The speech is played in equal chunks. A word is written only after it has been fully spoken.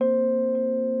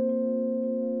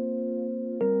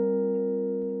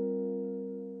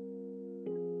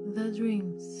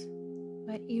Dreams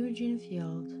by Eugene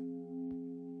Field.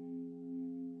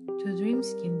 Two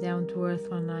dreams came down to earth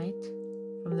one night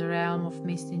from the realm of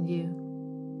mist and dew.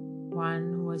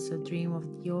 One was a dream of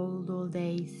the old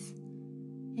days,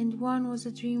 and one was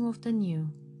a dream of the new.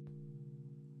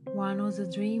 One was a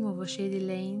dream of a shady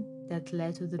lane that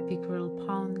led to the pickerel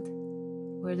pond,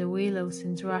 where the willows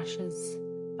and rushes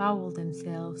bowed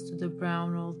themselves to the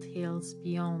brown old hills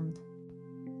beyond.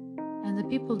 And the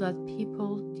people that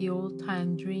peopled the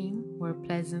old-time dream were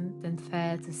pleasant and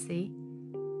fair to see,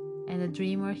 and the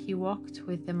dreamer he walked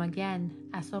with them again,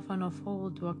 as often of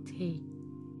old walked he.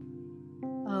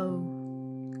 Oh,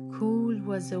 cool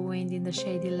was the wind in the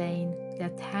shady lane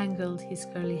that tangled his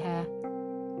curly hair.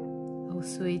 Oh,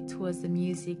 sweet was the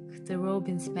music the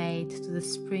robins made to the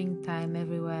springtime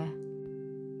everywhere.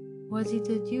 Was it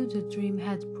the dew the dream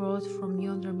had brought from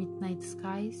yonder midnight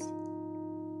skies?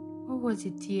 Or was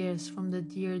it tears from the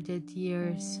dear dead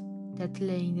years that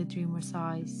lay in the dreamer's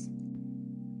eyes?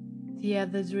 The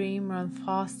other dream ran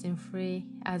fast and free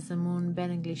as the moon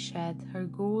benignly shed her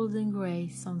golden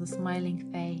grace on the smiling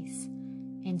face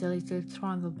in the little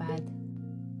trundle bed.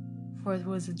 For it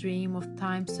was a dream of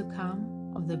times to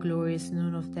come, of the glorious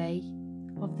noon of day,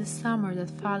 of the summer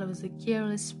that follows the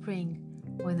careless spring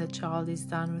when the child is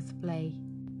done with play.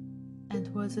 And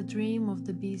was a dream of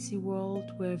the busy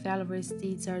world where valorous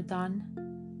deeds are done,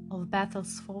 of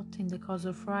battles fought in the cause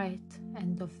of right,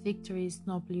 and of victories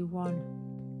nobly won.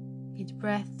 It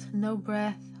breathed no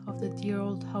breath of the dear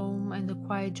old home and the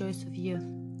quiet joys of youth.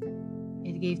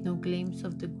 It gave no glimpse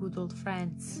of the good old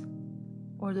friends,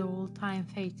 or the old-time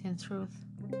faith and truth,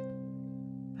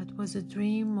 but was a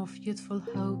dream of youthful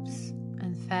hopes,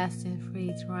 and fast and free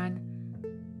it ran,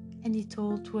 and it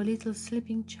told to a little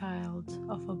sleeping child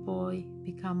of a boy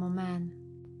become a man.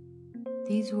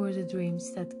 These were the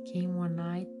dreams that came one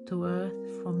night to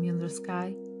earth from yonder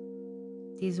sky.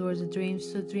 These were the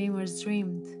dreams the dreamers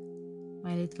dreamed,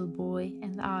 my little boy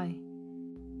and I.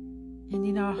 And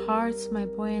in our hearts my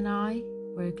boy and I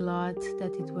were glad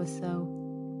that it was so.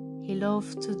 He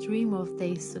loved to dream of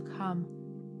days to come,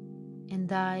 and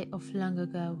die of long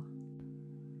ago.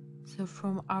 So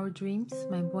from our dreams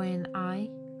my boy and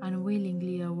I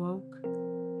unwillingly awoke,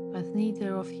 but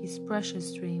neither of his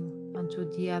precious dream unto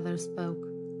the other spoke.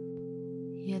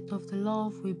 Yet of the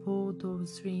love we bore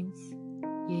those dreams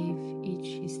gave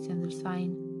each his tender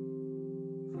sign,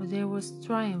 for there was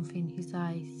triumph in his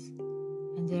eyes,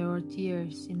 and there were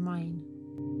tears in mine.